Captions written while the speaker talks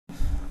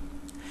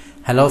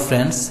Hello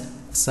friends,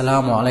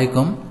 আসসালামু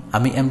আলাইকুম।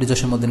 আমি এমডি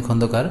জসিমউদ্দিন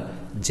খন্দকার,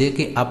 যে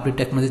কে আপডেট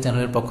টেকনোলজি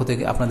চ্যানেলের পক্ষ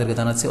থেকে আপনাদেরকে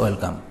জানাচ্ছি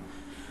ওয়েলকাম।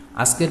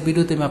 আজকের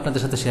ভিডিওতে আমি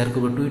আপনাদের সাথে শেয়ার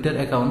করব টুইটার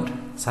অ্যাকাউন্ট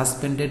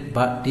সাসপেন্ডেড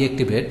বা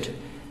ডিঅ্যাক্টিভেট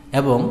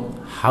এবং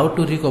how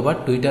to recover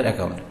Twitter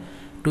account.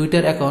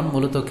 Twitter account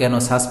মূলত কেন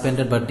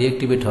সাসপেন্ডেড বা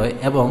ডিঅ্যাক্টিভেট হয়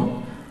এবং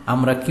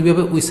আমরা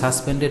কীভাবে ওই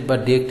সাসপেন্ডেড বা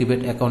ডিঅ্যাক্টিভেট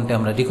অ্যাকাউন্টে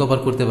আমরা রিকভার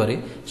করতে পারি,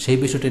 সেই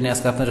বিষয়টি নিয়ে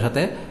আজকে আপনাদের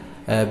সাথে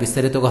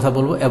বিস্তারিত কথা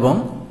বলবো এবং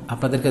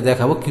আপনাদেরকে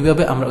দেখাবো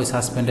কিভাবে আমরা ওই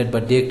সাসপেন্ডেড বা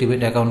ডিঅ্যাক্টিভেট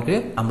অ্যাকাউন্টকে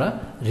আমরা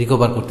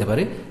রিকভার করতে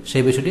পারি,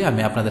 সেই বিষয়টি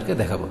আমি আপনাদেরকে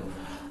দেখাবো।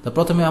 তো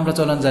প্রথমে আমরা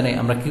চলুন জানি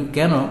আমরা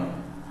কেন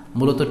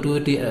মূলত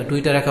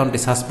টুইটার অ্যাকাউন্টটি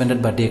সাসপেন্ডেড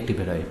বা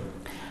ডিঅ্যাক্টিভেট হয়।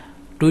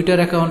 টুইটার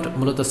অ্যাকাউন্ট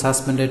মূলত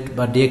সাসপেন্ডেড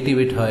বা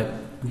ডিঅ্যাক্টিভেট হয়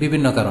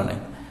বিভিন্ন কারণে।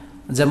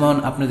 যেমন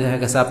আপনি দেখা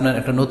গেছে আপনার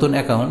একটা নতুন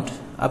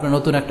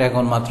একটা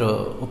অ্যাকাউন্ট মাত্র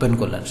ওপেন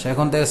করলেন,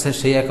 এখন দেখা গেছে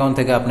সেই অ্যাকাউন্ট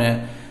থেকে আপনি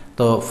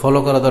তো ফলো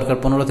করা দরকার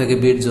 15 থেকে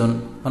 20 জন,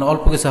 মানে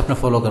অল্প কিছু আপনি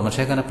ফলো করবেন।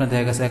 সেখানে আপনি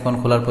দেখা গেছে অ্যাকাউন্ট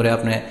খোলার পরে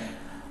আপনি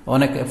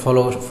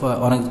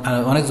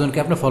অনেকজনকে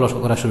আপনি ফলো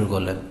করা শুরু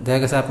করলেন। দেখা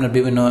গেছে আপনার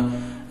বিভিন্ন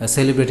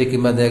সেলিব্রিটি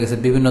কিংবা দেখা গেছে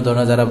বিভিন্ন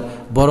ধরনের যারা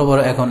বড় বড়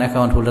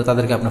অ্যাকাউন্ট হোল্ডার,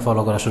 তাদেরকে আপনি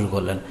ফলো করা শুরু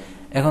করলেন।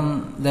 এখন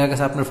দেখা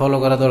গেছে আপনার ফলো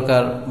করা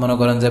দরকার, মনে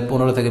করেন যে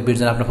 15 থেকে 20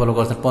 জন আপনি ফলো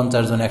করছেন,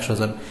 50 জন 100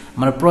 জন,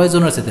 মানে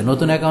প্রয়োজনের চাইতে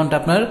নতুন অ্যাকাউন্ট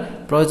আপনার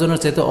প্রয়োজনের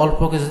চাইতে অল্প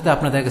কিছুতে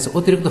আপনার দেখা গেছে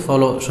অতিরিক্ত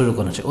ফলো শুরু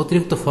করেছে।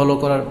 অতিরিক্ত ফলো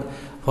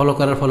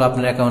করার ফলে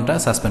আপনার অ্যাকাউন্টটা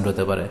সাসপেন্ড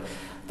হতে পারে।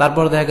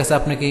 তারপর দেখা গেছে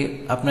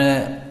আপনি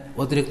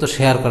অতিরিক্ত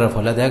শেয়ার করার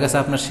ফলে দেখা গেছে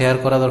আপনার শেয়ার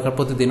করা দরকার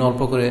প্রতিদিন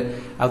অল্প করে,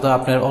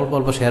 আপনার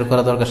অল্প শেয়ার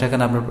করা দরকার,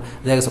 সেখানে আপনার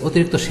দেখা গেছে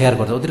অতিরিক্ত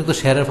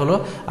শেয়ারের ফলে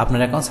আপনার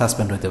অ্যাকাউন্ট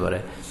সাসপেন্ড হতে পারে।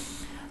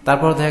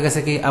 তারপর দেখা গেছে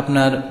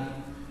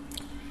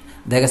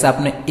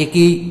আপনি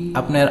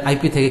আপনার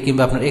আইপি থেকে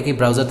কিংবা আপনার একই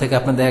ব্রাউজার থেকে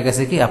আপনার দেখা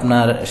গেছে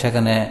আপনার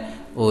সেখানে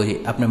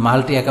আপনি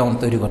মাল্টি অ্যাকাউন্ট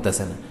তৈরি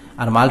করতেছেন।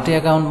 আর মাল্টি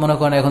অ্যাকাউন্ট মনে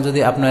করেন এখন যদি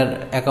আপনার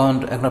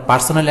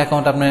পার্সোনাল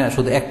অ্যাকাউন্ট আপনি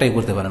শুধু একটাই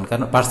করতে পারেন,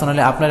 কারণ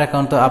পার্সোনালি আপনার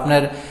অ্যাকাউন্ট তো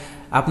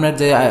আপনার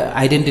যে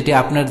আইডেন্টিটি,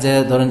 আপনার যে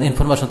ধরেন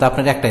ইনফরমেশন তো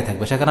আপনার একটাই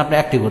থাকবে, সেখানে আপনি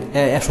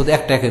শুধু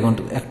একটা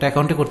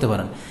অ্যাকাউন্টই করতে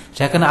পারেন।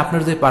 সেখানে আপনার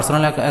যদি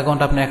পার্সোনাল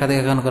অ্যাকাউন্ট আপনি একাধিক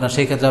অ্যাকাউন্ট করেন,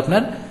 সেই ক্ষেত্রে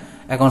আপনার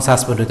অ্যাকাউন্ট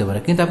সাসপেন্ড হতে পারে।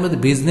 কিন্তু আপনি যদি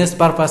বিজনেস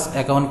পারপাস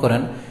অ্যাকাউন্ট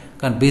করেন,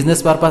 কারণ বিজনেস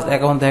পারপাস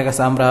অ্যাকাউন্ট দেখা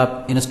গেছে আমরা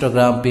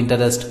ইনস্টাগ্রাম,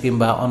 পিন্টারেস্ট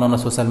কিংবা অন্যান্য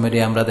সোশ্যাল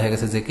মিডিয়া আমরা দেখা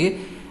গেছে যে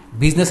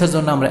বিজনেসের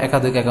জন্য আমরা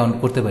একাধিক অ্যাকাউন্ট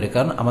করতে পারি,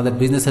 কারণ আমাদের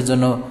বিজনেসের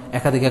জন্য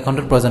একাধিক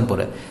অ্যাকাউন্টের প্রয়োজন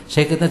পড়ে।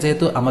 সেই ক্ষেত্রে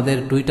যেহেতু আমাদের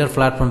টুইটার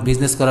প্ল্যাটফর্ম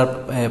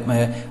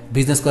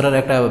বিজনেস করার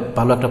একটা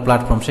ভালো একটা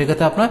প্ল্যাটফর্ম,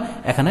 সেক্ষেত্রে আপনার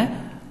এখানে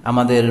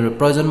আমাদের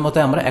প্রয়োজন মতো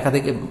আমরা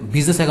একাধিক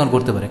বিজনেস অ্যাকাউন্ট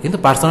করতে পারি। কিন্তু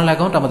পার্সোনাল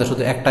অ্যাকাউন্ট আমাদের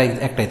শুধু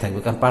একটাই থাকবে,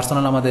 কারণ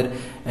পার্সোনাল আমাদের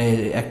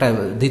একটা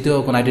দ্বিতীয়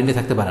কোনো আইডেন্টি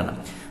থাকতে পারে না।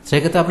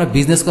 সেক্ষেত্রে আপনার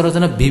বিজনেস করার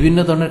জন্য বিভিন্ন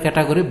ধরনের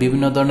ক্যাটাগরি,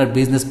 বিভিন্ন ধরনের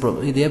বিজনেস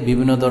দিয়ে,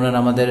 বিভিন্ন ধরনের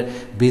আমাদের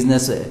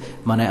বিজনেস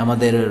মানে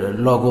আমাদের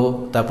লগো,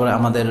 তারপরে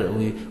আমাদের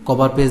ওই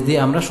কভার পেজ দিয়ে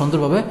আমরা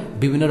সুন্দরভাবে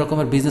বিভিন্ন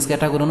রকমের বিজনেস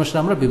ক্যাটাগরি অনুসারে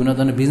আমরা বিভিন্ন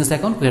ধরনের বিজনেস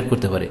অ্যাকাউন্ট ক্রিয়েট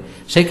করতে পারি।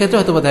 সেই ক্ষেত্রে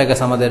হয়তো দেখা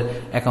গেছে আমাদের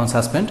অ্যাকাউন্ট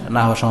সাসপেন্ড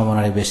না হওয়ার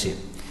সম্ভাবনাটাই বেশি।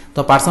 তো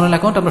পার্সোনাল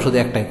অ্যাকাউন্ট আমরা শুধু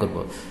একটাই করব।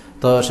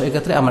 তো সেই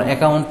ক্ষেত্রে আমার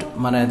অ্যাকাউন্ট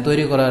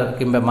তৈরি করার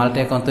কিংবা মাল্টি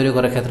অ্যাকাউন্ট তৈরি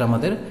করার ক্ষেত্রে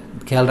আমাদের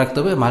খেয়াল রাখতে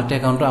হবে, মাল্টি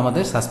অ্যাকাউন্টও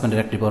আমাদের সাসপেন্ডের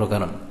একটি বড়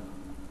কারণ।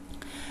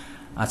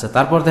 আচ্ছা,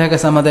 তারপর দেখা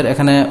গেছে আমাদের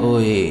এখানে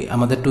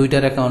আমাদের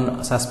টুইটার অ্যাকাউন্ট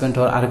সাসপেন্ড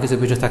হওয়ার আরও কিছু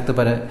বিষয় থাকতে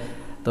পারে।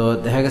 তো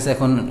দেখা গেছে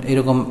এখন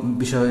এরকম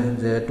বিষয়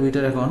যে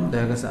টুইটার অ্যাকাউন্ট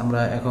দেখা গেছে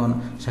আমরা এখন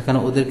সেখানে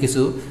ওদের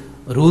কিছু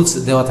রুলস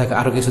দেওয়া থাকে,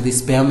 আরও কিছু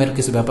স্প্যামের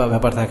কিছু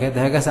ব্যাপার থাকে।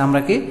 দেখা গেছে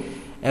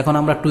এখন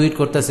আমরা টুইট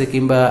করতেছি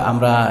কিংবা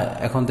আমরা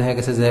এখন দেখা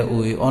গেছে যে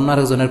অন্য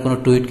আরেকজনের কোনো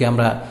টুইটকে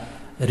আমরা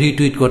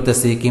রিটুইট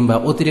করতেছি কিংবা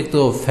অতিরিক্ত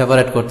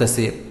ফেভারেট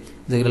করতেছি,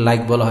 যেগুলো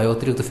লাইক বলা হয়,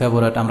 অতিরিক্ত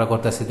ফেভারেট আমরা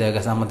করতেছি। দেখা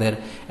গেছে আমাদের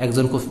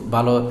একজন খুব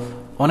ভালো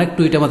অনেক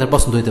টুইট আমাদের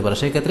পছন্দ হতে পারে,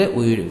 সেই ক্ষেত্রে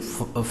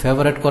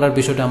ফেভারেট করার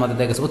বিষয়টা আমাদের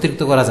দেখা গেছে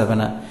অতিরিক্ত করা যাবে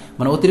না,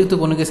 অতিরিক্ত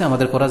কোনো কিছু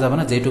আমাদের করা যাবে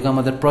না। যেটুকু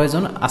আমাদের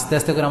প্রয়োজন আস্তে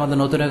আস্তে করে আমাদের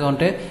নতুন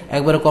অ্যাকাউন্টে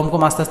একবারে কম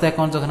আস্তে আস্তে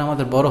অ্যাকাউন্ট যখন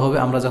আমাদের বড় হবে,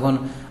 আমরা যখন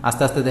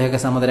আস্তে আস্তে দেখা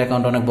গেছে আমাদের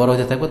অ্যাকাউন্ট অনেক বড়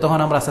হতে থাকবে, তখন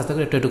আমরা আস্তে আস্তে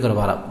করে একটু করে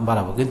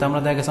বাড়াবো। কিন্তু আমরা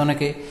দেখা গেছে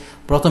অনেকে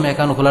প্রথম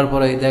অ্যাকাউন্ট খোলার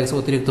পরে দেখা গেছে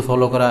অতিরিক্ত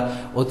ফলো করা,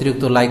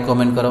 অতিরিক্ত লাইক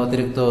কমেন্ট করা,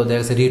 অতিরিক্ত দেখা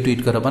গেছে রিটুইট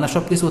করা,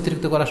 সব কিছু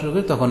অতিরিক্ত করা শুরু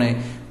করি, তখন এই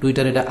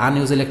টুইটার এটা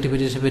আনইউজুয়াল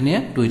অ্যাক্টিভিটি হিসেবে নিয়ে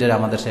টুইটার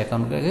আমাদের সেই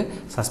অ্যাকাউন্টকে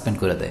সাসপেন্ড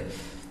করে দেয়।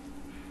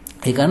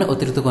 এই কারণে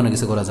অতিরিক্ত কোনো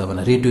কিছু করা যাবে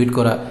না। রিটুইট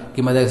করা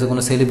কিংবা দেখা গেছে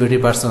কোনো সেলিব্রিটি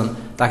পার্সন,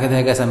 তাকে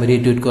দেখা গেছে আমি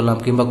রিটুইট করলাম,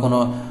 কিংবা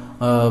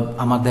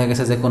আমার দেখা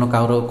গেছে যে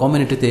কারো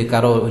কমিউনিটিতে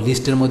কারো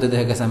লিস্টের মধ্যে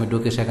দেখা গেছে আমি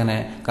ঢুকে সেখানে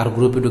কারো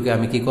গ্রুপে ঢুকে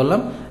আমি কি করলাম,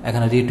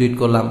 এখানে রিটুইট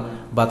করলাম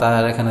বা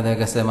তার এখানে দেখা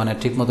গেছে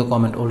ঠিক মতো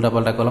কমেন্ট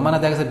উল্টাপাল্টা করলাম,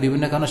 দেখা গেছে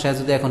বিভিন্ন কারণে সে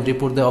যদি এখন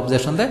রিপোর্ট দেয়,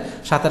 অবজেকশন দেয়,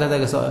 সাথে দেখা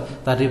গেছে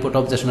তার রিপোর্ট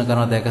অবজেকশনের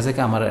কারণে দেখা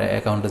গেছে আমার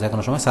অ্যাকাউন্টে যে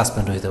কোনো সময়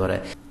সাসপেন্ড হতে পারে।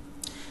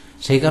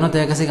 সেই কারণে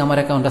দেখা গেছে আমার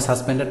অ্যাকাউন্টটা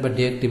সাসপেন্ডেড বা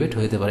ডিঅ্যাক্টিভেট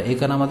হতে পারে। এই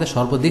কারণে আমাদের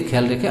সর্বাধিক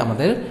খেয়াল রেখে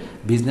আমাদের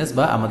বিজনেস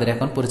বা আমাদের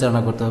অ্যাকাউন্ট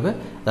পরিচালনা করতে হবে,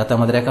 যাতে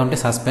আমাদের অ্যাকাউন্টে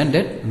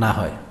সাসপেন্ডেড না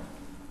হয়।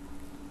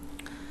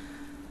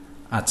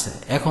 আচ্ছা,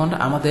 এখন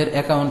আমাদের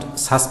অ্যাকাউন্ট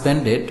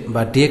সাসপেন্ডেড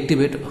বা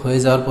ডিঅ্যাক্টিভেট হয়ে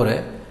যাওয়ার পরে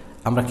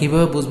আমরা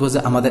কিভাবে বুঝবো যে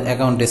আমাদের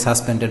অ্যাকাউন্টে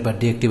সাসপেন্ডেড বা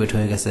ডিঅ্যাক্টিভেট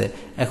হয়ে গেছে?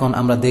 এখন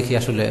আমরা দেখি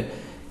আসলে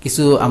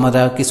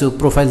আমরা কিছু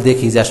প্রোফাইল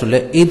দেখি যে আসলে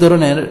এই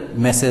ধরনের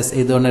মেসেজ,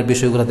 এই ধরনের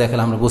বিষয়গুলো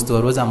দেখালে আমরা বুঝতে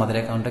পারবো যে আমাদের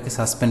অ্যাকাউন্টটা কি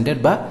সাসপেন্ডেড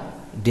বা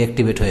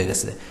ডিঅ্যাক্টিভেট হয়ে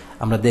গেছে।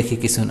 আমরা দেখি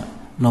কিছু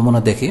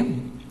নমুনা দেখি।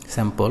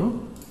 স্যাম্পল।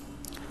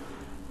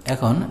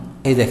 এখন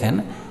এই দেখেন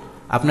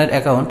আপনার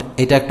অ্যাকাউন্ট,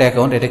 এটা একটা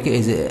অ্যাকাউন্ট, এটা কি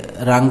এই যে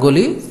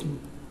রাঙ্গুলি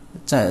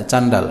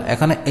চান্ডাল,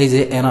 এখানে এই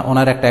যে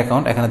ওনার একটা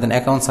অ্যাকাউন্ট, এখানে দেন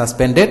account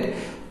suspended,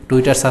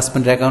 Twitter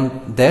suspended account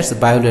that's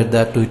violet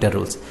the Twitter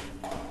rules.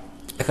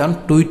 এখন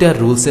টুইটার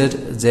রুলসের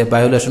যে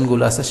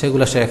ভায়োলেশনগুলো আছে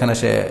সেগুলো সে এখানে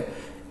সে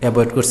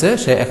অ্যাভয়েড করছে,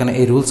 সে এখানে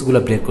এই রুলসগুলো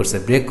ব্রেক করছে।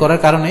 ব্রেক করার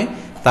কারণে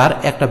তার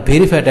একটা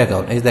ভেরিফাইড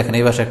অ্যাকাউন্ট, এই দেখেন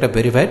এই পাশে একটা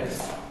ভেরিফাইড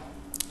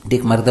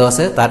টিক মার্ক দেওয়া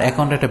আছে, তার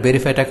অ্যাকাউন্ট একটা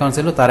ভেরিফাইড অ্যাকাউন্ট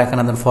ছিল, তার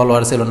এখানে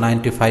ফলোয়ার ছিল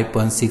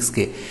 95.6K,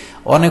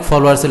 অনেক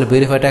ফলোয়ার ছিল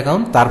ভেরিফাইড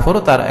অ্যাকাউন্ট,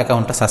 তারপরও তার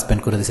অ্যাকাউন্টটা সাসপেন্ড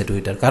করে দিয়েছে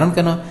টুইটার। কারণ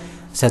কেন,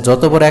 সে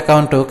যত বড়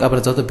অ্যাকাউন্ট হোক,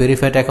 আপনার যত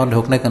ভেরিফাইড অ্যাকাউন্ট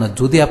হোক না কেন,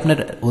 যদি আপনার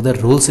ওদের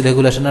রুলস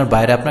রেগুলেশনের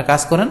বাইরে আপনার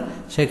কাজ করেন,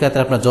 সেই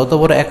ক্ষেত্রে আপনার যত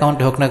বড় অ্যাকাউন্ট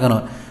হোক না কেন,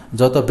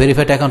 যত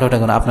ভেরিফাইড অ্যাকাউন্ট হোক না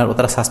কেন, আপনার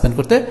তারা সাসপেন্ড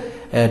করতে,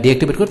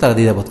 ডিঅ্যাক্টিভেট করতে তারা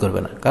দ্বিধাবোধ করবে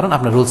না, কারণ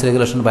আপনার রুলস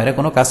রেগুলেশনের বাইরে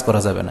কোনো কাজ করা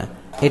যাবে না।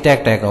 এটা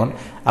একটা অ্যাকাউন্ট।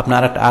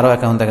 আপনার আরও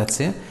অ্যাকাউন্ট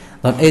দেখাচ্ছে,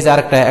 ধরুন এই যে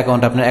আরেকটা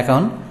অ্যাকাউন্ট, আপনার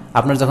অ্যাকাউন্ট,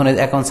 আপনার যখন এই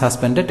অ্যাকাউন্ট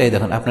সাসপেন্ডেড, এই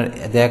দেখুন আপনার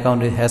the account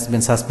has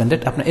been suspended,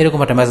 আপনি এরকম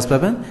একটা মেসেজ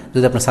পাবেন,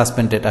 যদি আপনার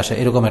সাসপেন্ডেড আসে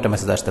এরকম একটা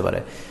মেসেজ আসতে পারে।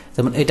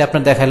 যেমন এটা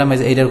আপনার দেখাইলাম, এই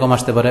যে এইরকম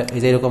আসতে পারে, এই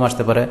যে এরকম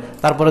আসতে পারে,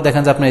 তারপরে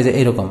দেখেন যে আপনার এই যে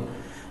এইরকম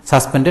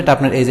সাসপেন্ডেড,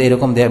 আপনার এই যে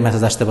এরকম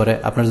মেসেজ আসতে পারে,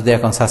 আপনার যদি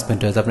অ্যাকাউন্ট সাসপেন্ড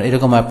হয়েছে আপনার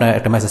এরকম আপনার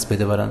একটা মেসেজ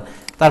পেতে পারেন।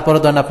 তারপরে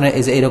ধরেন আপনি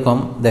এই যে এইরকম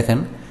দেখেন,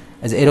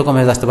 এই যে এরকম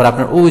মেসেজ আসতে পারে,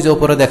 আপনার ওই যে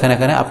উপরে দেখেন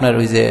এখানে আপনার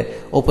ওই যে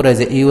উপরে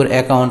যে ইউর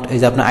অ্যাকাউন্ট, এই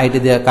যে আপনার আইডি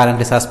দিয়ে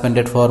currently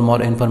suspended for more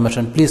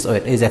information please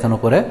wait, এই যে এখানে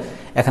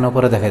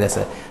উপরে দেখা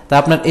যাচ্ছে। তা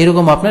আপনার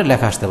এরকম আপনার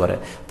লেখা আসতে পারে।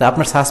 তা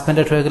আপনার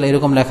সাসপেন্ডেড হয়ে গেলে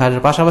এরকম লেখা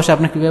আসার পাশাপাশি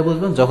আপনি কীভাবে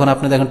বুঝবেন, যখন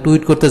আপনি দেখেন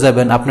টুইট করতে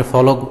যাবেন, আপনি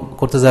ফলো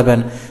করতে যাবেন,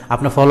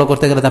 আপনি ফলো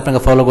করতে গেলে আপনাকে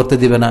ফলো করতে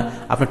দিবে না,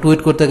 আপনি টুইট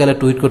করতে গেলে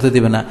টুইট করতে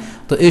দিবে না।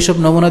 তো এইসব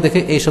নমুনা দেখে,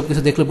 এইসব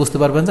কিছু দেখলে বুঝতে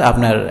পারবেন যে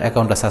আপনার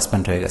অ্যাকাউন্টটা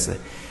সাসপেন্ড হয়ে গেছে।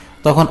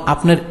 তখন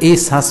আপনার এই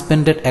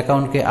সাসপেন্ডেড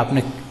অ্যাকাউন্টকে আপনি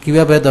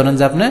কীভাবে ধরেন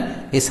যে আপনি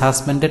এই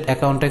সাসপেন্ডেড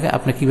অ্যাকাউন্টটাকে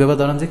আপনি কীভাবে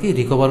ধরেন যে কি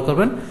রিকভার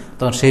করবেন,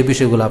 তখন সেই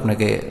বিষয়গুলো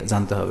আপনাকে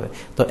জানতে হবে।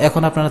 তো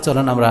এখন আপনারা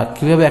চলেন আমরা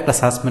কীভাবে একটা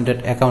সাসপেন্ডেড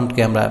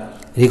অ্যাকাউন্টকে আমরা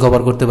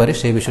রিকভার করতে পারি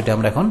সেই বিষয়টি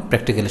আমরা এখন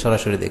প্র্যাকটিক্যালি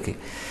সরাসরি দেখি।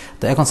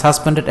 তো এখন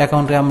সাসপেন্ডেড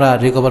অ্যাকাউন্টে আমরা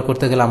রিকভার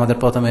করতে গেলে আমাদের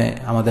প্রথমে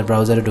আমাদের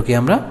ব্রাউজারে ঢুকি,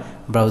 আমরা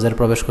ব্রাউজারে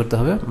প্রবেশ করতে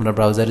হবে। আমরা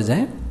ব্রাউজারে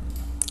যাই।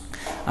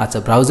 আচ্ছা,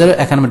 ব্রাউজারে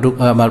এখানে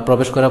আমার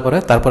প্রবেশ করার পরে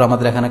তারপর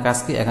আমাদের এখানে কাজ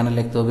কি, এখানে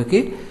লিখতে হবে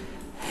কি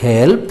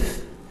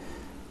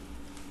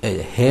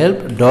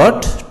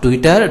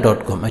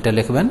help.twitter.com, এটা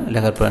লিখবেন।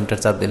 লেখার পর এন্টার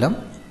চাপ দিলাম।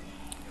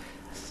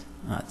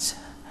 আচ্ছা,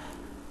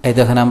 এই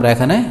দেখেন আমরা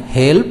এখানে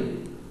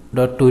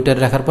help.twitter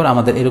লেখার পর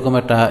আমাদের এরকম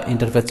একটা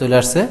ইন্টারফেস চলে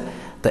আসছে।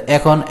 তো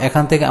এখন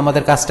এখান থেকে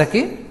আমাদের কাজটা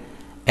কি,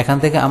 এখান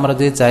থেকে আমরা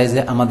যদি চাই যে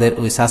আমাদের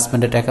ওই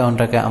সাসপেন্ডেড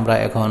অ্যাকাউন্টটাকে আমরা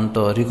এখন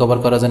তো রিকভার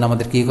করার জন্য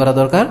আমাদের কি করা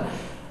দরকার,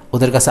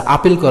 ওদের কাছে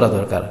আপিল করা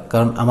দরকার।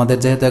 কারণ আমাদের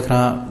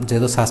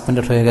যেহেতু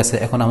সাসপেন্ডেড হয়ে গেছে,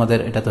 এখন আমাদের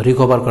এটা তো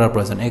রিকভার করার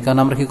প্রয়োজন। এই কারণে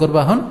আমরা কি করবো,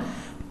 এখন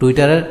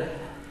টুইটারের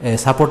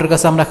সাপোর্টের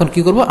কাছে আমরা এখন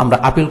কি করব, আমরা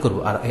আপিল করব।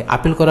 আর এই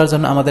আপিল করার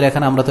জন্য আমাদের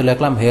এখানে আমরা তো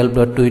লিখলাম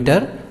help.twitter,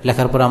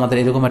 লেখার পর আমাদের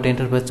এরকম একটা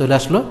ইন্টারফেস চলে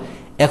আসলো।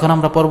 এখন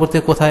আমরা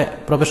পরবর্তীতে কোথায়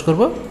প্রবেশ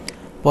করব,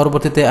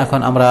 পরবর্তীতে এখন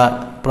আমরা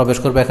প্রবেশ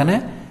করব এখানে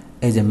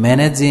এই যে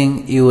ম্যানেজিং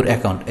ইউর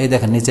অ্যাকাউন্ট, এই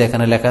দেখেন নিচে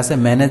এখানে লেখা আছে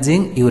ম্যানেজিং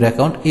ইউর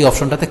অ্যাকাউন্ট, এই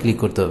অপশনটাতে ক্লিক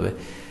করতে হবে।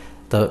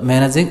 তো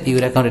ম্যানেজিং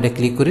ইউর অ্যাকাউন্ট এটা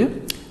ক্লিক করি।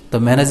 তো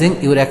ম্যানেজিং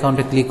ইউর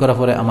অ্যাকাউন্টে ক্লিক করার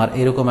পরে আমার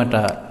এরকম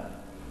একটা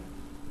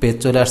পেজ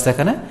চলে আসছে।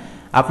 এখানে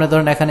আপনি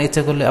ধরেন এখানে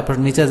ইচ্ছা করলে আপনার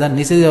নিচে যান,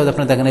 নিচে যাওয়া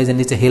আপনি দেখেন এই যে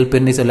নিচে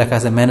হেল্পের নিচে লেখা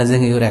আছে ম্যানেজিং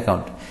ইউর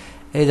অ্যাকাউন্ট,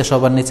 এই যে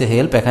সবার নিচে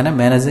হেল্প, এখানে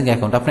ম্যানেজিং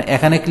অ্যাকাউন্ট। আপনি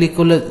এখানে ক্লিক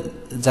করলে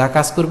যা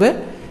কাজ করবে,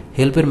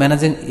 হেল্পের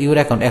ম্যানেজিং ইউর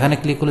অ্যাকাউন্ট, এখানে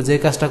ক্লিক করলে যে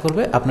কাজটা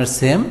করবে আপনার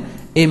সেম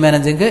এই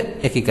ম্যানেজিংয়ে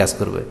একই কাজ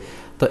করবে।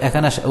 তো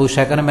এখানে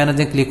সেখানে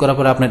ম্যানেজিং ক্লিক করার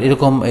পরে আপনার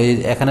এরকম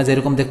এখানে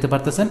যেরকম দেখতে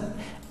পারতেছেন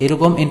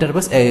এরকম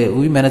ইন্টারফেস,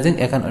 ওই ম্যানেজিং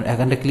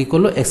এখানটা ক্লিক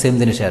করলো সেম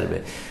জিনিসে আসবে।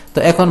 তো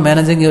এখন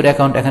ম্যানেজিং ইউর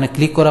অ্যাকাউন্ট এখানে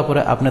ক্লিক করার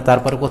পরে আপনি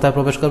তারপরে কোথায়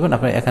প্রবেশ করবেন,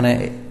 আপনি এখানে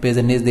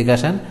পেজের নিচ দিকে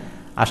আসেন,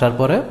 আসার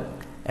পরে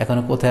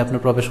এখানে কোথায় আপনি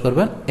প্রবেশ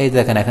করবেন, এই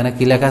দেখেন এখানে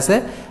কি লেখা আছে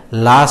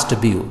লাস্ট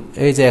ভিউ,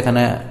 এই যে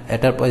এখানে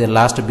এটার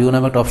লাস্ট ভিউ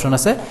নামে একটা অপশন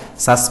আছে,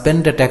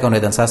 suspended account,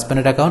 then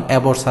suspended account,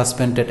 about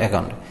suspended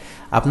account.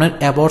 আপনার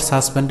অ্যাবাউট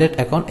সাসপেন্ডেড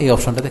অ্যাকাউন্ট এই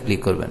অপশনটাতে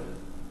ক্লিক করবেন।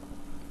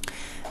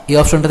 এই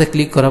অপশনটাতে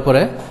ক্লিক করার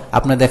পরে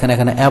আপনি দেখেন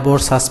এখানে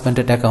অ্যাবাউট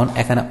সাসপেন্ডেড অ্যাকাউন্ট,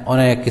 এখানে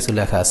অনেক কিছু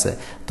লেখা আছে।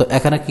 তো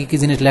এখানে কি কি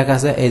জিনিস লেখা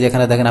আছে, এই যে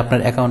এখানে দেখেন আপনার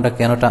অ্যাকাউন্টটা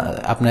কেন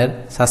আপনার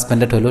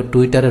সাসপেন্ডেড হলো,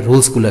 টুইটারের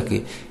রুলসগুলো কি,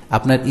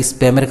 আপনার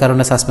স্প্যামের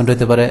কারণে সাসপেন্ড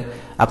হতে পারে,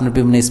 আপনি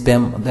বিভিন্ন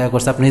স্প্যাম দেখা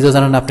করছে, আপনি নিজেও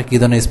জানেন আপনি কী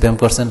ধরনের স্প্যাম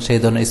করছেন, সেই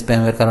ধরনের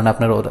স্প্যামের কারণে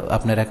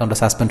আপনার অ্যাকাউন্টটা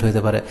সাসপেন্ড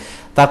হতে পারে।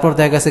 তারপর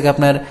দেখা গেছে কি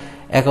আপনার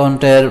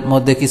অ্যাকাউন্টের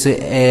মধ্যে কিছু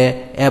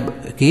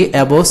কি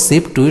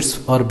অ্যাবোসিভ টুইটস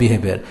অর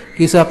বিহেভিয়ার,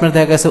 কিছু আপনার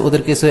দেখা গেছে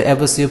ওদের কিছু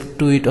অ্যাবোসিভ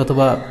টুইট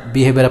অথবা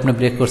বিহেভিয়ার আপনি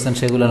ব্রেক করছেন,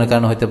 সেগুলোর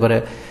কারণে হতে পারে।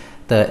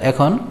 তা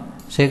এখন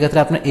সেই ক্ষেত্রে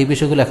আপনি এই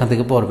বিষয়গুলো এখান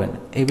থেকে পড়বেন।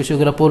 এই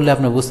বিষয়গুলো পড়লে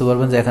আপনি বুঝতে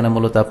পারবেন যে এখানে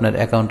মূলত আপনার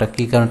অ্যাকাউন্টটা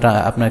কী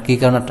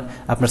কারণটা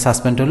আপনার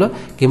সাসপেন্ড হলো,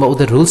 কিংবা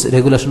ওদের রুলস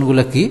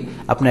রেগুলেশনগুলো কি,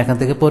 আপনি এখান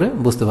থেকে পড়ে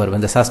বুঝতে পারবেন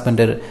যে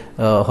সাসপেন্ডের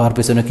হওয়ার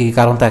পিছনে কী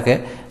কারণ থাকে,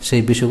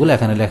 সেই বিষয়গুলো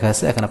এখানে লেখা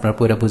আছে, এখানে আপনারা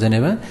পড়ে বুঝে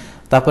নেবেন।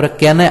 তারপরে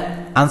কেন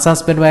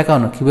আনসাসপেন্ড মাই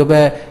অ্যাকাউন্ট, কীভাবে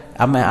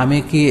আমি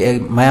কি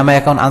মাই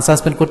অ্যাকাউন্ট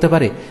আনসাসপেন্ড করতে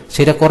পারি?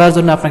 সেটা করার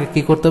জন্য আপনাকে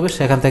কি করতে হবে,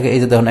 সেখান থেকে এই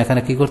যে দেখুন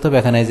এখানে কি করতে হবে,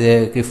 এখানে যে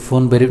কি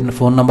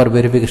ফোন নাম্বার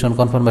ভেরিফিকেশন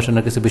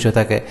কনফার্মেশনের কিছু বিষয়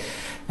থাকে।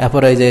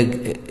 এরপরে এই যে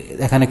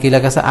এখানে কি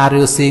লেখা আছে, are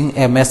you Singh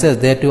A message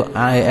that you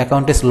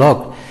account is lock.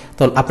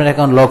 তো আপনার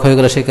অ্যাকাউন্ট লক হয়ে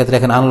গেলে সেক্ষেত্রে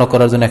এখানে আনলক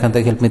করার জন্য এখান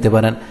থেকে হেল্প নিতে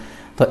পারেন।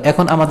 তো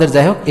এখন আমাদের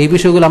যাই হোক এই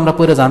বিষয়গুলো আমরা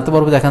পরে জানতে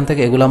পারবো, এখান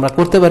থেকে এগুলো আমরা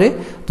করতে পারি।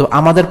 তো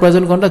আমাদের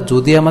প্রয়োজন কোনটা,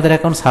 যদি আমাদের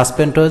অ্যাকাউন্ট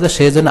সাসপেন্ড হয়ে যায়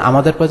সেই জন্য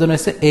আমাদের প্রয়োজন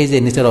হয়েছে এই যে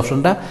নিচের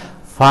অপশনটা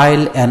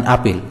ফাইল অ্যান্ড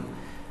আপিল।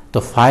 তো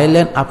ফাইল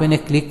অ্যান্ড আপিলে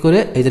ক্লিক করে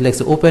এই যে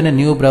লেখছে open a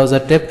new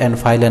browser tab and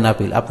file and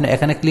appeal, আপনি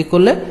এখানে ক্লিক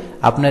করলে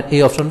আপনার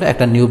এই অপশনটা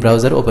একটা নিউ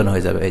ব্রাউজার ওপেন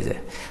হয়ে যাবে। এই যে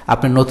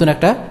আপনার নতুন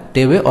একটা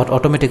ট্যাবে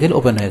অটোমেটিক্যালি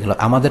ওপেন হয়ে গেল।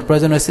 আমাদের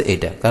প্রয়োজন হয়েছে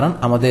এইটা, কারণ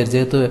আমাদের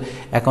যেহেতু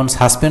অ্যাকাউন্ট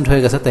সাসপেন্ড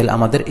হয়ে গেছে তাহলে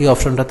আমাদের এই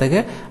অপশনটা থেকে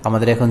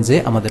আমাদের এখন যে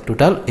আমাদের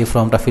টোটাল এই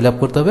ফর্মটা ফিল আপ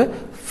করতে হবে,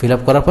 ফিল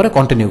আপ করার পরে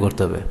কন্টিনিউ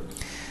করতে হবে।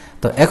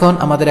 তো এখন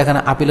আমাদের এখানে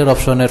আপিলের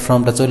অপশনের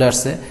ফর্মটা চলে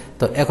আসছে।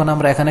 তো এখন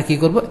আমরা এখানে কি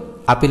করব,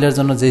 আপিলের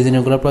জন্য যে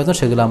জিনিসগুলো প্রয়োজন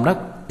সেগুলো আমরা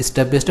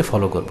স্টেপ বাই স্টেপ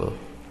ফলো করব।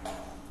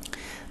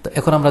 তো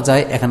এখন আমরা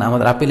যাই, এখানে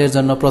আমাদের আপিলের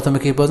জন্য প্রথমে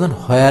কি প্রয়োজন,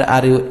 হোয়ার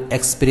are you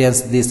experience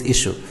this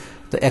issue.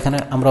 তো এখানে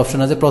আমরা অপশন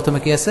আছে প্রথমে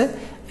কি আছে,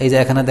 এই যে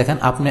এখানে দেখেন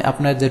আপনি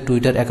আপনার যে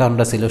টুইটার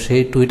অ্যাকাউন্টটা ছিল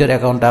সেই টুইটার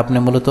অ্যাকাউন্টটা আপনি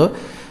মূলত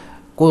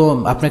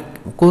আপনি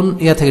কোন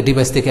থেকে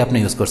ডিভাইস থেকে আপনি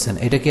ইউজ করছেন,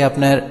 এটা কি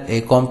আপনার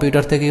এই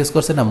কম্পিউটার থেকে ইউজ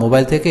করছেন না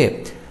মোবাইল থেকে,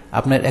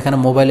 আপনার এখানে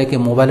মোবাইলে কি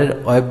মোবাইলের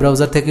ওয়েব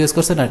ব্রাউজার থেকে ইউজ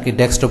করছেন নাকি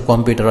ডেস্কটপ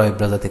কম্পিউটার ওয়েব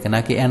ব্রাউজার থেকে,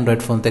 নাকি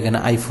অ্যান্ড্রয়েড ফোন থেকে, না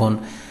আইফোন,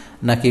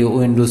 নাকি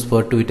উইন্ডোজ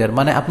ফর টুইটার,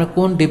 মানে আপনার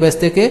কোন ডিভাইস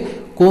থেকে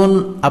কোন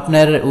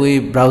আপনার ওই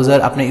ব্রাউজার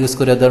আপনি ইউজ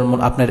করে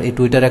আপনার এই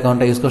টুইটার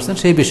অ্যাকাউন্টটা ইউজ করছেন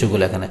সেই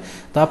বিষয়গুলো এখানে।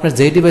 তো আপনার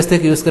যেই ডিভাইস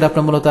থেকে ইউজ করে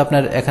আপনার মূলত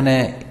আপনার এখানে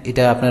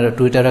এটা আপনার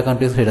টুইটার অ্যাকাউন্ট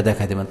ইউজ সেটা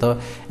দেখাই দেবেন। তো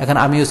এখানে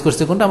আমি ইউজ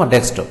করছি কোনটা, আমার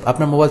ডেস্কটপ,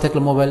 আপনার মোবাইল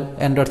থাকলে মোবাইল,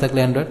 অ্যান্ড্রয়েড থাকলে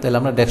অ্যান্ড্রয়েড, তাহলে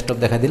আমরা ডেস্কটপ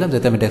দেখাই দিলাম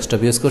যেহেতু আমি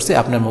ডেস্কটপ ইউজ করছি,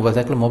 আপনার মোবাইল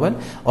থাকলে মোবাইল,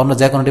 অন্য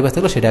যে কোনো ডিভাইস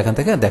থাকলে সেটা এখান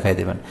থেকে দেখাই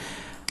দেবেন।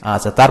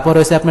 আচ্ছা, তারপর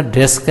হয়েছে আপনার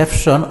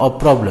ডেসক্রিপশন অফ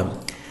প্রবলেম।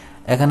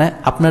 এখানে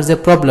আপনার যে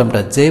প্রবলেমটা,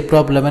 যে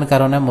প্রবলেমের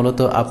কারণে মূলত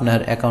আপনার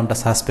অ্যাকাউন্টটা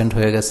সাসপেন্ড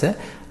হয়ে গেছে,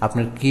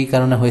 আপনার কি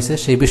কারণে হয়েছে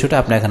সেই বিষয়টা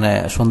আপনি এখানে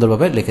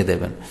সুন্দরভাবে লিখে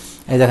দেবেন।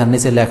 এই দেখেন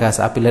নিচে লেখা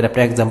আছে, আপিলের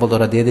একটা এক্সাম্পল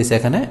ওরা দিয়ে দিয়েছে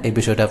এখানে, এই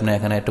বিষয়টা আপনি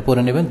এখানে একটু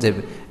পড়ে নেবেন যে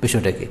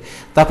বিষয়টা কি।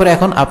 তারপরে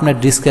এখন আপনার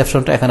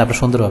ডিসক্রিপশনটা এখানে আপনি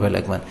সুন্দরভাবে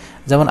লিখবেন।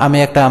 যেমন আমি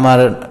একটা আমার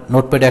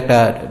নোটপ্যাডে একটা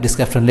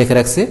ডিসক্রিপশন লিখে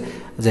রাখছি,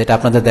 যে এটা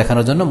আপনাদের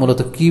দেখানোর জন্য মূলত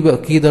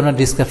কি ধরনের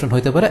ডিসক্রিপশন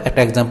হইতে পারে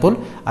একটা এক্সাম্পল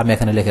আমি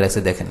এখানে লিখে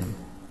রাখছি। দেখেন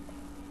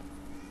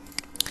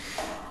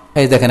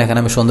এই দেখেন এখানে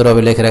আমি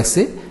সুন্দরভাবে লিখে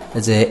রাখছি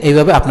যে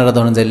এইভাবে আপনারা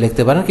ধরুন যে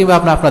লিখতে পারেন, কিংবা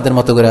আপনাদের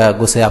মতো করে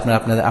গুছিয়ে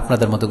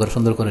আপনাদের মতো করে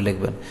সুন্দর করে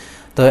লিখবেন।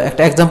 তো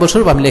একটা এক্সাম্পল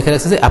স্বরূপ আমি লিখে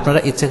রাখছি যে আপনারা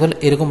ইচ্ছে করলে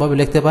এরকমভাবে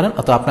লিখতে পারেন,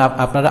 অথবা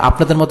আপনারা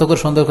আপনাদের মতো করে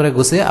সুন্দর করে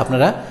গুছিয়ে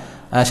আপনারা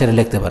সেটা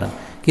লিখতে পারেন।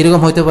 কীরকম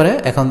হইতে পারে,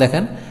 এখন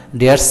দেখেন,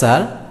 dear sir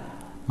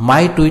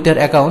my Twitter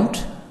account,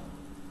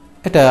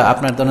 এটা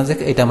আপনার ধরুন যে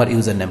এটা আমার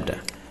ইউজার নেমটা,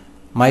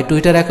 মাই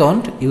টুইটার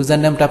অ্যাকাউন্ট ইউজার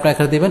নেমটা আপনার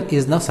এখানে দেবেন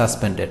ইজ নাও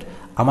সাসপেন্ডেড,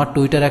 আমার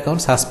টুইটার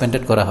অ্যাকাউন্ট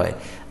সাসপেন্ডেড করা হয়।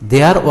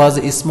 দেয়ার ওয়াজ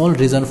a small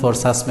reason for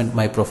suspend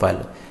my profile,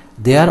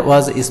 there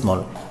was small,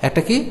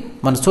 একটা কি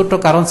মানে ছোট্ট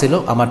কারণ ছিল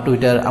আমার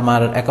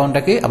আমার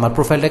অ্যাকাউন্টটাকে, আমার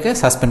প্রোফাইলটাকে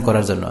সাসপেন্ড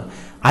করার জন্য।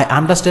 I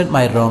understand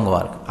my wrong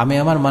work, আমি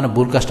আমার মানে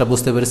ভুল কাজটা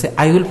বুঝতে পেরেছি।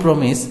 I will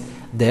promise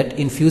that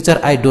in future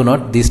I do not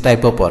this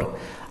type of work,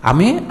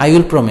 I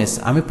will promise,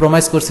 আমি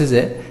প্রমিস করছি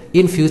যে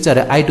ইন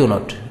ফিউচারে I do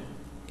not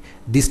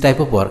this type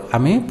of work,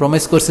 আমি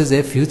প্রমিস করছি যে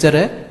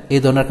ফিউচারে এই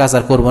ধরনের কাজ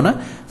আর করবো না।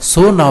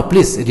 So now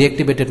please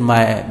রিঅ্যাক্টিভেটেড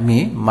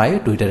my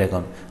Twitter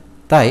account,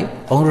 তাই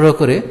অনুগ্রহ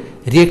করে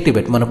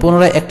রিঅ্যাক্টিভেট মানে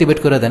পুনরায় অ্যাক্টিভেট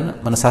করে দেন,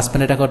 মানে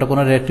সাসপেন্ডেড অ্যাকাউন্টটা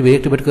পুনরায়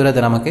রিঅ্যাক্টিভেট করে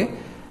দেন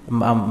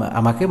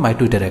আমাকে মাই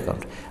টুইটার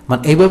অ্যাকাউন্ট।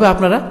 মানে এইভাবে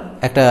আপনারা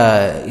একটা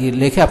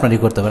লিখে আপনার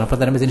করতে পারেন।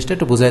 আপনাদের আমি জিনিসটা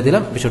একটু বুঝাই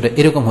দিলাম, বিষয়টা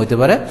এরকম হইতে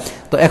পারে।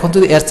 তো এখন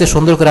যদি এর চেয়ে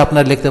সুন্দর করে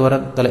আপনারা লিখতে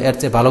পারেন তাহলে এর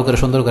চেয়ে ভালো করে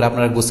সুন্দর করে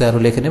আপনারা গুছিয়ে আরও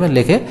লিখে নেবেন,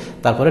 লিখে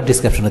তারপরে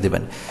ডিসক্রিপশনে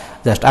দেবেন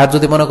জাস্ট। আর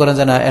যদি মনে করেন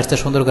যে না এর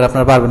চেয়ে সুন্দর করে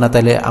আপনারা পারবেন না,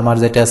 তাহলে আমার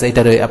যেটা আছে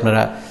এটারই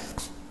আপনারা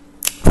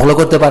ফলো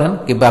করতে পারেন,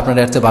 কিংবা আপনারা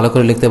এর চেয়ে ভালো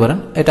করে লিখতে পারেন,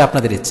 এটা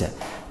আপনাদের ইচ্ছা।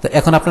 তো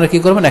এখন আপনারা কি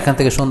করবেন, এখান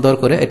থেকে সুন্দর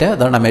করে এটা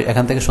ধরুন আমি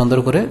এখান থেকে সুন্দর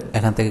করে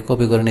এখান থেকে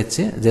কপি করে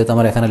নিচ্ছি, যেহেতু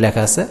আমার এখানে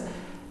লেখা আছে,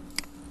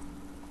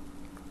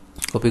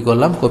 কপি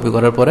করলাম। কপি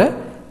করার পরে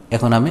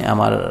এখন আমি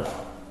আমার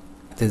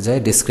যাই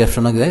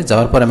ডিসক্রিপশনে যাই,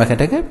 যাওয়ার পরে আমি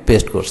এখানটাকে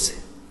পেস্ট করছি।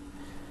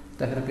 তো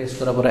এখানে পেস্ট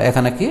করার পরে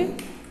এখানে কি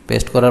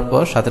পেস্ট করার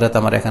পর সাথে সাথে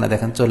আমার এখানে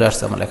দেখেন চলে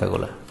আসছে আমার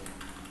লেখাগুলো।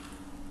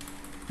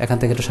 এখান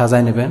থেকে একটু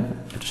সাজায় নেবেন,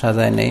 একটু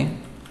সাজায় নেই,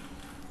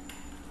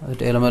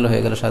 এটা এলোমেলো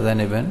হয়ে গেলে সাজায়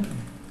নেবেন,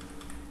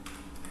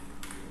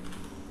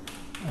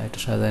 একটু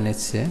সাজায়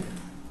নিচ্ছে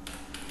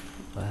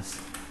বাস।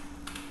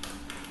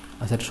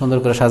 আচ্ছা একটু সুন্দর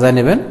করে সাজায়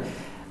নেবেন,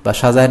 বা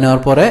সাজায়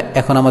নেওয়ার পরে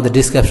এখন আমাদের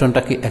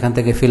ডিসক্রিপশনটা কি এখান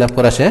থেকে ফিল আপ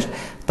করা শেষ।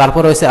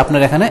 তারপর হয়েছে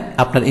আপনার এখানে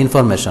আপনার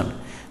ইনফরমেশন।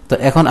 তো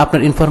এখন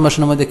আপনার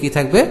ইনফরমেশনের মধ্যে কি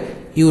থাকবে,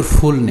 ইউর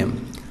ফুল নেম,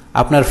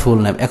 আপনার ফুল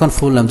নেম। এখন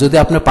ফুল নেম যদি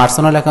আপনার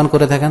পার্সোনাল অ্যাকাউন্ট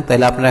করে থাকেন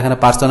তাহলে আপনার এখানে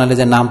পার্সোনালি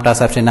যে নামটা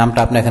আছে সেই নামটা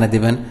আপনি এখানে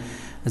দিবেন,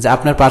 যে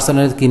আপনার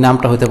পার্সোনাল কি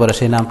নামটা হতে পারে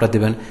সেই নামটা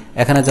দিবেন।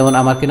 এখানে যেমন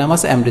আমার কি নাম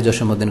আছে, এমডি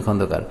জসিমউদ্দিন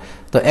খন্দকার।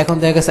 তো এখন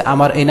দেখা গেছে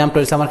আমার এই নামটা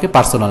হচ্ছে আমার কি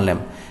পার্সোনাল নেম।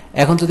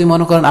 এখন যদি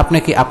মনে করেন আপনি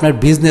কি আপনার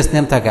বিজনেস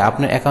নেম থাকে,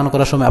 আপনার অ্যাকাউন্ট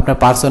করার সময় আপনার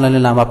পার্সোনালি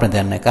নাম আপনি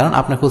দেন নাই, কারণ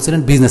আপনি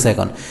খুলছিলেন বিজনেস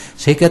অ্যাকাউন্ট,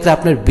 সেই ক্ষেত্রে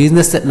আপনার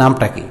বিজনেস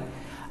নামটা কি,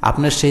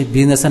 আপনার সেই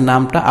বিজনেসের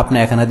নামটা আপনি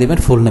এখানে দিবেন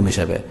ফুল নেম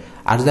হিসাবে।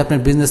 আর যদি আপনি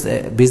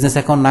বিজনেস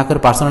অ্যাকাউন্ট না করে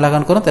পার্সোনাল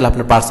অ্যাকাউন্ট করেন তাহলে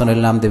আপনার পার্সোনাল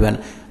নাম দিবেন।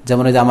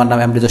 যেমন এই যে আমার নাম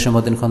এমডি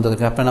জসিমউদ্দিন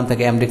খন্দকার, আপনার নাম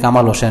থেকে এমডি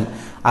কামাল হোসেন।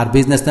 আর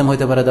বিজনেস নেম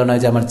হইতে পারে ধরেন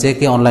যে আমার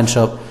জেকে অনলাইন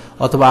শপ,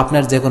 অথবা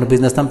আপনার যে কোনো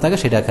বিজনেস নাম থাকে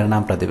সেটা এখানে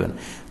নামটা দিবেন।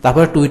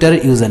 তারপরে টুইটারের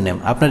ইউজার নেম,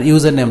 আপনার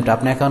ইউজার নেমটা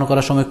আপনি অ্যাকাউন্ট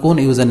করার সময় কোন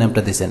ইউজার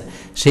নেমটা দিচ্ছেন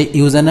সেই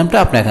ইউজার নেমটা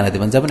আপনি এখানে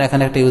দিবেন। যেমন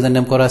এখানে একটা ইউজার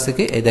নেম করা আছে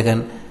কি, এই দেখেন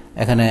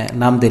এখানে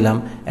নাম দিলাম,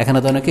 এখানে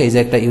তো নাকি এই যে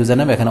একটা ইউজার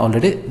নেম এখানে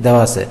অলরেডি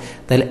দেওয়া আছে।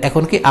 তাহলে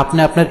এখন কি আপনি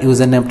আপনার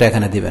ইউজার নেমটা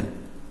এখানে দিবেন,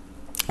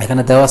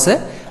 এখানে দেওয়া আছে।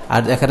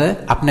 আর এখানে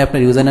আপনি আপনার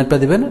ইউজার নেমটা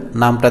দিবেন,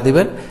 নামটা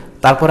দিবেন।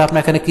 তারপরে আপনি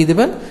এখানে কি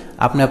দিবেন,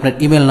 আপনি আপনার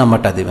ইমেল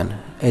নাম্বারটা দিবেন।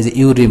 এই যে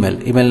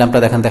ইমেল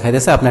নাম্বারটা দেখেন দেখাই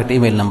দিয়েছে, আপনি একটা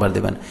ইমেল নাম্বার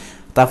দিবেন।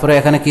 তারপরে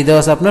এখানে কি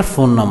দেওয়া আছে, আপনার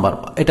ফোন নাম্বার,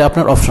 এটা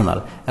আপনার অপশনাল।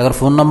 এখন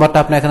ফোন নাম্বারটা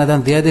আপনি এখানে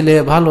দিয়ে দিলে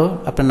ভালো,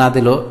 আপনি না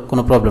দিলেও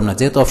কোনো প্রবলেম না,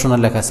 যেহেতু অপশনাল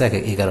লেখা আছে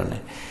এই কারণে।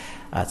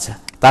 আচ্ছা,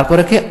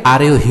 তারপরে কি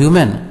আর ইউ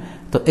হিউম্যান,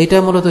 তো এইটা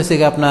মূলত হচ্ছে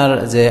কি আপনার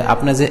যে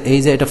আপনি যে এই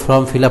যে এটা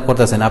ফর্ম ফিল আপ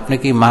করতেছেন, আপনি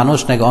কি মানুষ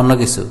নাকি অন্য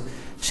কিছু,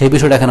 সেই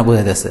বিষয়টা এখানে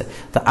বোঝা যাচ্ছে।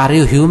 তো আর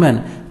ইউ হিউম্যান,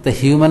 তো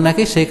হিউম্যান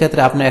নাকি, সেই ক্ষেত্রে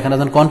আপনি এখানে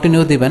যখন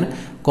কন্টিনিউ দিবেন,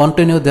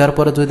 কন্টিনিউ দেওয়ার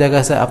পরে যদি দেখা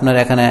যাচ্ছে আপনার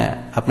এখানে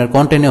আপনার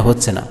কন্টিনিউ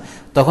হচ্ছে না,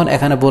 তখন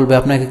এখানে বলবে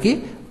আপনাকে কি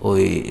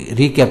ওই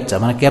রিক্যাপচা,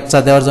 মানে ক্যাপচা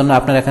দেওয়ার জন্য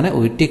আপনার এখানে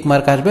ওই টিক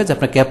মার্ক আসবে যে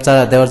আপনার ক্যাপচা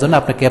দেওয়ার জন্য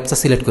আপনি ক্যাপচা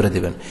সিলেক্ট করে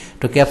দিবেন।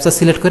 তো ক্যাপচা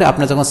সিলেক্ট করে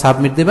আপনি যখন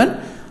সাবমিট দিবেন,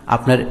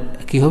 আপনার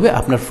কি হবে,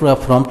 আপনার পুরো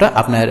ফর্মটা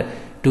আপনার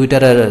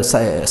টুইটারের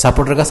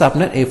সাপোর্টের কাছে,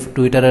 আপনার এই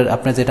টুইটারের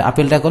আপনার যেটা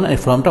আপিলটা করলেন এই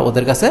ফর্মটা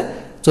ওদের কাছে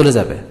চলে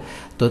যাবে।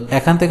 তো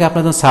এখান থেকে আপনি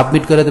যখন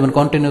সাবমিট করে দেবেন,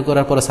 কন্টিনিউ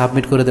করার পরে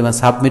সাবমিট করে দেবেন,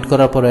 সাবমিট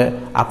করার পরে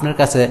আপনার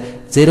কাছে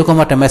যেরকম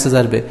একটা মেসেজ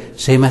আসবে,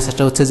 সেই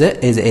মেসেজটা হচ্ছে যে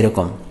এই যে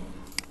এরকম,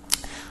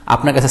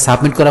 আপনার কাছে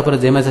সাবমিট করার পরে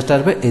যে মেসেজটা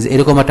আসবে, এই যে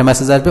এরকম একটা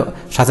মেসেজ আসবে,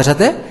 সাথে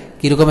সাথে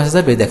কীরকম মেসেজ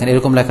আসবে দেখেন,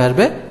 এরকম লেখা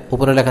আসবে,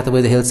 উপরে লেখা থাকবে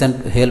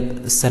হেল্প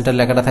সেন্টার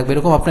লেখাটা থাকবে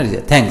এরকম, আপনার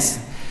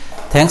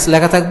থ্যাঙ্কস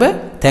লেখা থাকবে।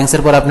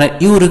 থ্যাঙ্কসের পর আপনার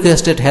you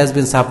requested has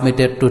been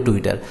submitted to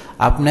Twitter,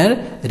 আপনার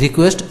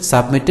request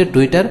submitted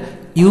Twitter,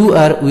 you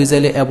R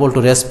Weasley able to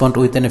respond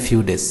within a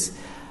few days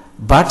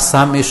but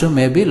some issue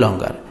may be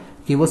লঙ্গার।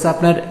 কি বলছে,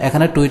 আপনার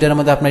এখানে টুইটারের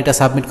মধ্যে আপনার এটা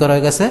সাবমিট করা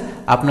হয়ে গেছে,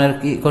 আপনার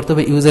কি করতে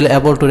হবে, usually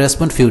able to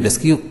respond few days,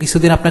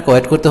 কিছুদিন আপনাকে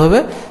ওয়েট করতে হবে।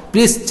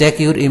 Please check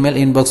your email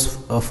inbox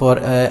for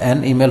an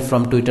email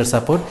from Twitter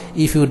support,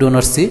 if you do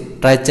not C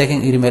try checking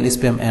email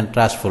spam and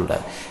trash folder.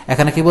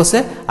 এখানে কি বলছে,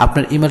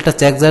 আপনার ইমেলটা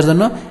চেক দেওয়ার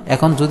জন্য,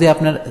 এখন যদি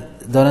আপনার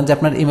ধরেন যে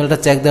আপনার ইমেলটা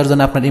চেক দেওয়ার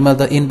জন্য আপনার ইমেল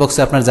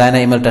ইনবক্সে আপনার যায় না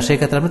ইমেলটা, সেই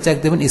ক্ষেত্রে আপনি চেক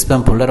দেবেন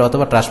স্প্যাম ফোল্ডারে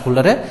অথবা ট্রাশ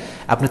ফোল্ডারে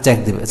আপনি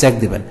চেক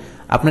দিবেন।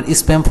 আপনার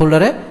স্প্যাম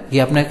ফোল্ডারে কি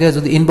আপনাকে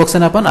যদি ইনবক্সে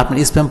না পান, আপনার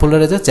স্প্যাম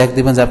ফোল্ডারে যে চেক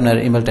দিবেন যে আপনার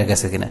ইমেলটা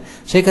গেছে কিনা।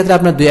 সেই ক্ষেত্রে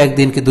আপনার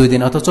একদিন কি 2 দিন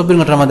অথবা 24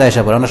 ঘন্টার মধ্যে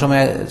আসা পারে, অনেক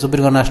সময় 24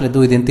 ঘন্টা আসলে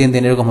 2 দিন 3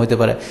 দিন এরকম হতে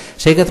পারে।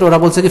 সেই ক্ষেত্রে ওরা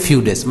বলছে কি ফিউ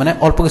ডেজ, মানে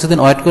অল্প কিছুদিন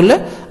ওয়েট করলে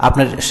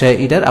আপনার সে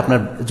এটার আপনার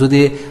যদি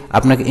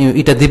আপনাকে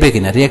এটা দিবে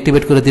কিনা,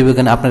 রিঅ্যাক্টিভেট করে দিবে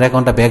কিনা, আপনার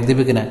অ্যাকাউন্টটা ব্যাক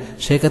দিবে কিনা,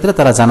 সেই ক্ষেত্রে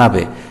তারা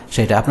জানাবে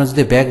সেটা। আপনার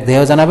যদি ব্যাক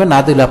দেওয়া জানাবে, না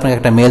দিলে আপনাকে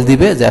একটা মেল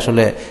দিবে যে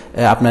আসলে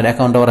আপনার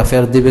অ্যাকাউন্টটা ওরা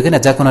ফেরত দিবে কিনা,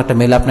 যে কোনো একটা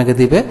মেল আপনাকে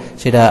দিবে,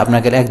 সেটা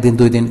আপনাকে 1 দিন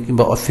 2 দিন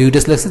কিংবা ফিউ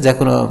ডেজ লাগছে, যে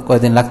কোনো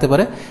কয়েকদিন লাগতে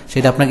পারে,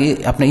 সেটা আপনাকে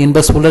আপনি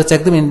ইনবক্স ফোল্ডারে চেক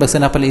দেবেন, ইনবক্সে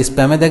না পেলে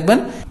স্প্যামে দেখবেন।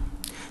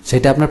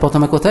 সেটা আপনার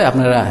প্রথমে কোথায়,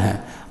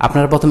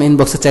 আপনারা প্রথমে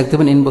ইনবক্সে চেক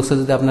দেবেন, ইনবক্সে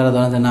যদি আপনারা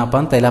ধরেন যে না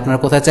পান, তাহলে আপনারা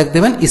কোথায় চেক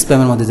দেবেন,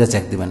 স্প্যামের মধ্যে যে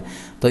চেক দিবেন।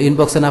 তো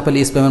ইনবক্সে না পেলে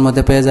স্প্যামের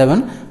মধ্যে পেয়ে যাবেন।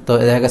 তো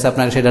দেখা গেছে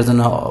আপনাকে সেটার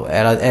জন্য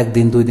 1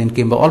 দিন 2 দিন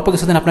কিংবা অল্প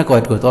কিছুদিন আপনাকে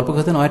ওয়েট করতে, অল্প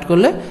কিছুদিন ওয়েট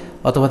করলে,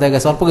 অথবা দেখা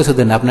গেছে অল্প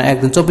কিছুদিন আপনার 1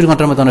 দিন 24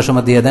 ঘন্টার মধ্যে অনেক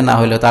সময় দিয়ে দেন, না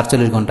হলে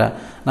 48 ঘন্টা,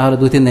 না হলে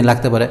 2-3 দিন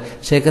লাগতে পারে।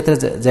 সেই ক্ষেত্রে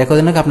যে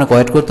কদিন আগে আপনাকে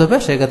ওয়েট করতে হবে,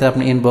 সেই ক্ষেত্রে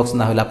আপনি ইনবক্স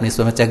না হলে আপনি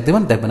স্প্যামে চেক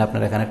দেবেন, দেখবেন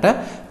আপনার এখানে একটা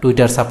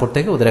টুইটার সাপোর্ট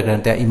থেকে ওদের এখানে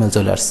একটা ইমেল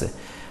চলে আসছে।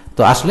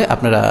 তো আসলে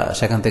আপনারা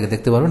সেখান থেকে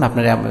দেখতে পারবেন,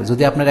 আপনার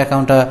যদি আপনার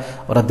অ্যাকাউন্টটা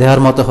ওরা দেওয়ার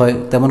মতো হয়,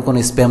 তেমন কোনো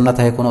স্প্যাম না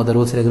থাকে, কোনো ওদের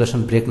রুলস রেগুলেশন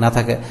ব্রেক না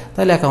থাকে,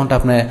 তাহলে অ্যাকাউন্টটা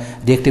আপনি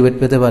ডিঅ্যাক্টিভেট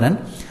পেতে পারেন।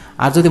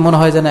 আর যদি মনে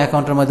হয় যে না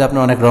অ্যাকাউন্টের মধ্যে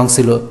আপনার অনেক রং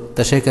ছিল,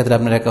 তো সেই ক্ষেত্রে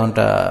আপনার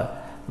অ্যাকাউন্টটা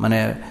মানে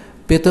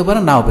পেতেও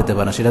পারেন, নাও পেতে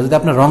পারেন। সেটা যদি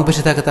আপনার রং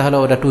বেশি থাকে, তাহলে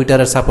ওটা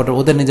টুইটারের সাপোর্টার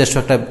ওদের নিজস্ব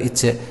একটা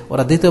ইচ্ছে,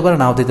 ওরা দিতে পারে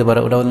নাও দিতে পারে,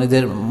 ওটা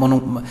নিজের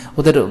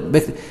ওদের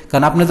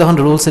কারণ আপনি যখন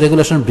রুলস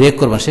রেগুলেশন ব্রেক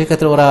করবেন, সেই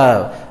ক্ষেত্রে ওরা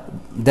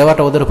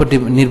দেওয়াটা ওদের উপর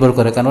নির্ভর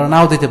করে, কারণ ওরা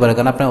নাও দিতে পারে,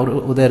 কারণ আপনি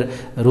ওদের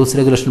রুলস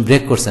রেগুলেশন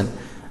ব্রেক করছেন।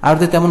 আর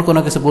যদি তেমন কোনো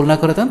কিছু ভুল না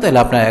করে দেন, তাহলে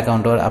আপনার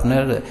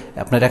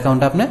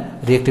অ্যাকাউন্টটা আপনি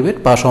রিঅ্যাক্টিভেট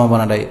পাওয়ার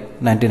সম্ভাবনাটাই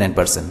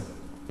 99%।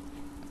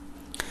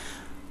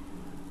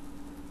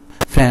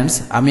 ফ্রেন্ডস,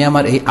 আমি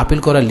আমার এই আপিল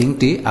করা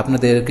লিঙ্কটি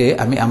আপনাদেরকে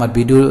আমি আমার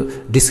ভিডিও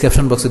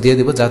ডিসক্রিপশন বক্সে দিয়ে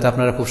দেবো, যাতে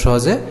আপনারা খুব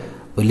সহজে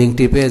ওই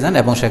লিঙ্কটি পেয়ে যান,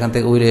 এবং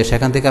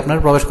সেখান থেকে আপনারা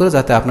প্রবেশ করে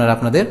যাতে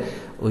আপনাদের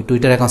ওই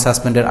টুইটার অ্যাকাউন্ট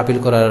সাসপেন্ডের আপিল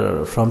করার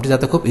ফর্মটি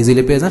যাতে খুব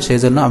ইজিলি পেয়ে যান, সেই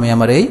জন্য আমি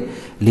আমার এই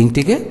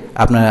লিঙ্কটিকে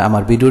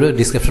আমার ভিডিওর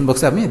ডিসক্রিপশন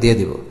বক্সে আমি দিয়ে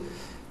দিব।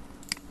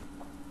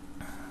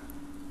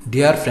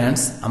 ডিয়ার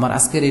ফ্রেন্ডস, আমার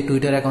আজকের এই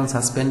টুইটার অ্যাকাউন্ট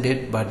সাসপেন্ডেড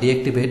বা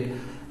ডিঅ্যাক্টিভেট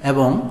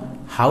এবং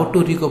how to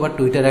recover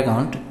Twitter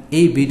account,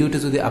 এই ভিডিওটি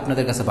যদি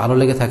আপনাদের কাছে ভালো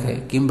লেগে থাকে,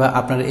 কিংবা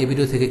আপনারা এই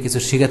ভিডিও থেকে কিছু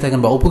শিখে থাকেন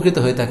বা উপকৃত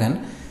হয়ে থাকেন,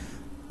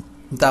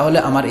 তাহলে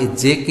আমার এই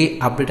জেকে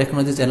আপডেট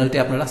টেকনোলজি চ্যানেলটি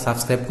আপনারা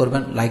সাবস্ক্রাইব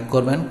করবেন, লাইক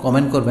করবেন,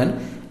 কমেন্ট করবেন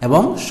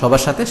এবং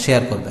সবার সাথে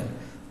শেয়ার করবেন।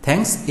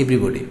 Thanks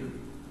everybody.